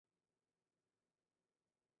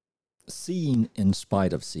Seeing in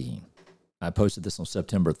spite of seeing. I posted this on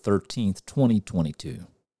September 13th, 2022.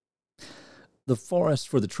 The forest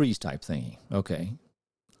for the trees type thingy. Okay.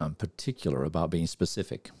 I'm particular about being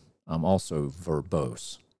specific. I'm also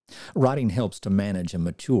verbose. Writing helps to manage and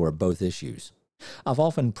mature both issues. I've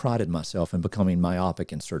often prided myself in becoming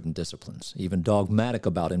myopic in certain disciplines, even dogmatic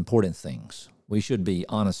about important things. We should be,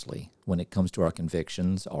 honestly, when it comes to our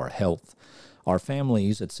convictions, our health, our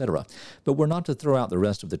families, etc. But we're not to throw out the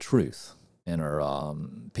rest of the truth in our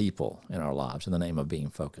people, in our lives, in the name of being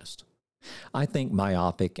focused. I think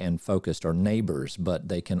myopic and focused are neighbors, but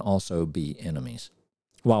they can also be enemies.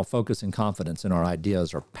 While focus and confidence in our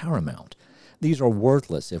ideas are paramount, these are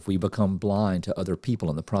worthless if we become blind to other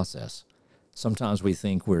people in the process. Sometimes we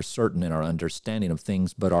think we're certain in our understanding of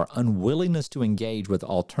things, but our unwillingness to engage with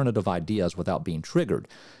alternative ideas without being triggered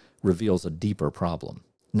reveals a deeper problem.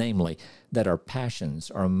 Namely, that our passions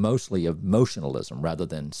are mostly emotionalism rather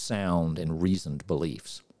than sound and reasoned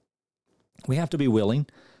beliefs. We have to be willing,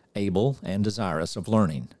 able, and desirous of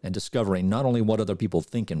learning and discovering not only what other people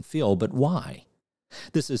think and feel, but why.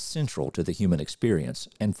 This is central to the human experience,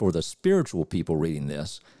 and for the spiritual people reading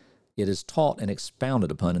this, it is taught and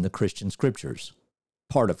expounded upon in the Christian scriptures.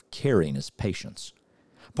 Part of caring is patience.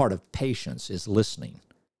 Part of patience is listening.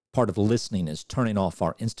 Part of listening is turning off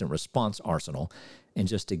our instant response arsenal and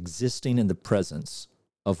just existing in the presence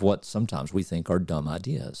of what sometimes we think are dumb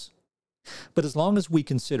ideas. But as long as we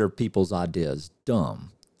consider people's ideas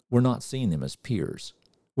dumb, we're not seeing them as peers.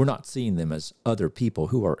 We're not seeing them as other people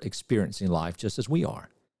who are experiencing life just as we are.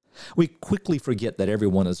 We quickly forget that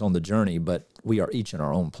everyone is on the journey, but we are each in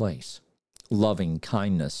our own place. Loving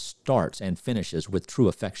kindness starts and finishes with true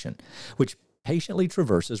affection, which patiently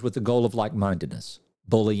traverses with the goal of like-mindedness.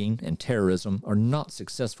 Bullying and terrorism are not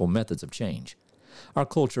successful methods of change. Our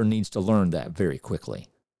culture needs to learn that very quickly.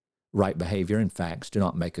 Right behavior and facts do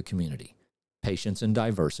not make a community. Patience and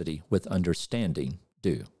diversity with understanding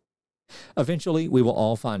do. Eventually, we will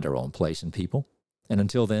all find our own place in people. And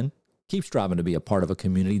until then, keep striving to be a part of a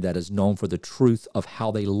community that is known for the truth of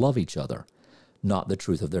how they love each other, not the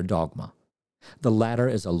truth of their dogma. The latter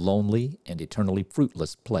is a lonely and eternally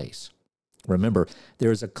fruitless place. Remember,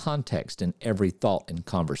 there is a context in every thought and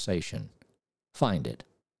conversation. Find it,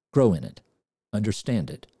 grow in it, understand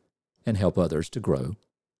it, and help others to grow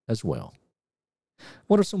as well.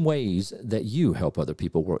 What are some ways that you help other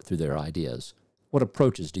people work through their ideas? What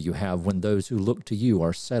approaches do you have when those who look to you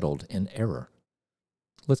are settled in error?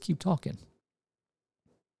 Let's keep talking.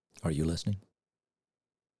 Are you listening?